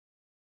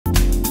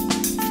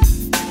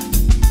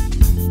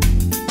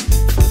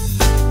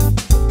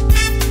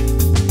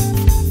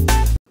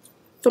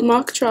The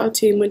mock trial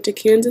team went to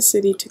Kansas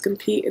City to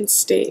compete in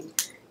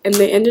state, and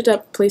they ended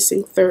up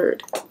placing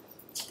third.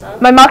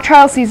 My mock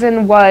trial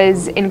season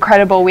was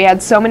incredible. We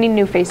had so many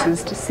new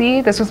faces to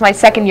see. This was my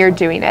second year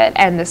doing it,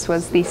 and this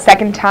was the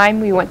second time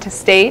we went to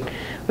state.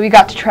 We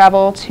got to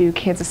travel to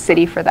Kansas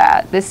City for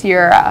that. This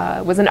year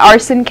was an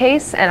arson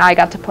case, and I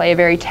got to play a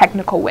very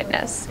technical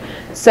witness.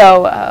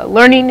 So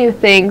learning new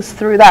things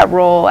through that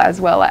role, as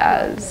well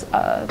as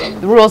the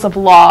rules of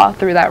law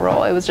through that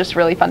role, it was just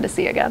really fun to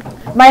see again.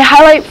 My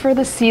highlight for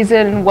the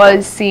season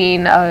was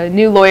seeing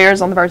new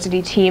lawyers on the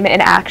varsity team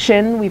in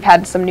action. We've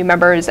had some new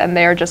members, and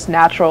they're just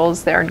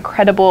naturals. They're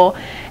incredible,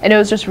 and it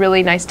was just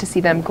really nice to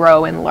see them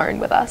grow and learn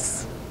with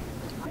us.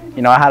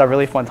 You know, I had a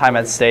really fun time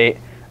at state.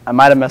 I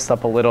might have messed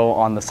up a little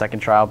on the second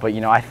trial, but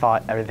you know, I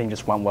thought everything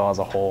just went well as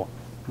a whole.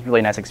 It was a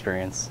really nice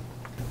experience.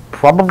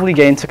 Probably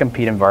getting to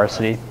compete in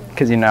varsity,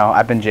 because you know,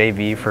 I've been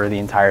JV for the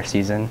entire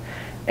season,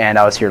 and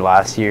I was here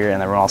last year,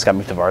 and everyone else got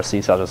moved to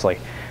varsity, so I was just like,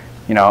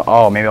 you know,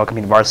 oh, maybe I'll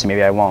compete in varsity,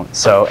 maybe I won't.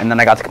 So, and then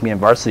I got to compete in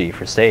varsity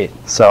for state.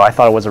 So I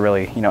thought it was a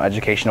really, you know,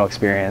 educational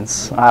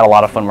experience. I had a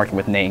lot of fun working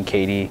with Nate and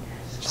Katie. It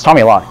just taught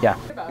me a lot, yeah.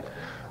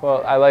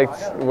 Well, I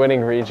liked winning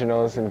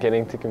regionals and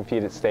getting to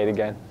compete at state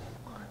again.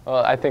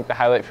 Well, I think the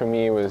highlight for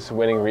me was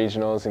winning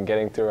regionals and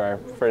getting through our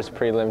first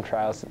prelim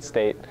trials at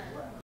state.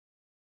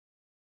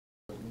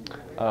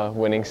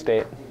 Winning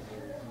state.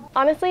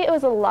 Honestly, it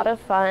was a lot of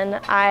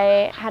fun.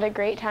 I had a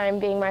great time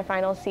being my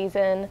final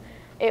season.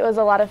 It was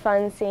a lot of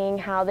fun seeing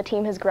how the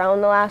team has grown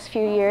the last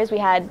few years. We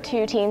had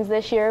 2 teams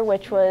this year,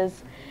 which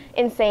was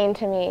insane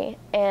to me,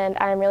 and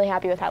I'm really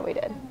happy with how we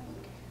did.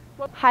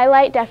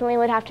 Highlight definitely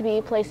would have to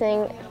be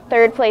placing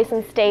 3rd place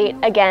in state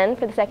again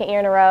for the 2nd year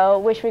in a row.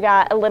 Wish we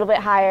got a little bit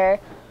higher.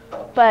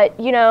 But,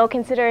 you know,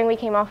 considering we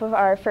came off of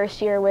our first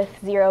year with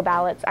 0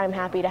 ballots, I'm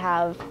happy to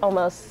have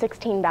almost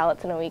 16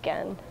 ballots in a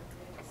weekend.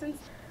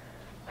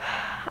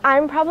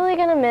 I'm probably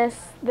going to miss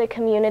the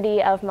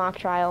community of mock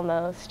trial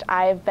most.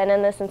 I've been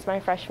in this since my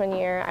freshman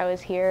year. I was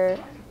here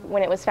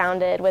when it was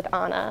founded with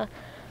Anna.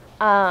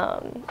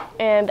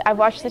 And I've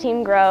watched the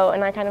team grow,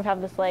 and I kind of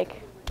have this,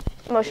 like,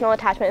 emotional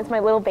attachment. It's my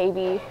little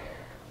baby.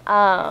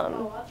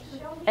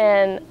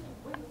 And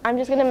I'm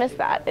just going to miss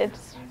that.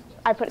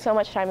 I put so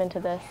much time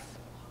into this.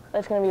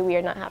 It's going to be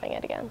weird not having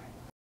it again.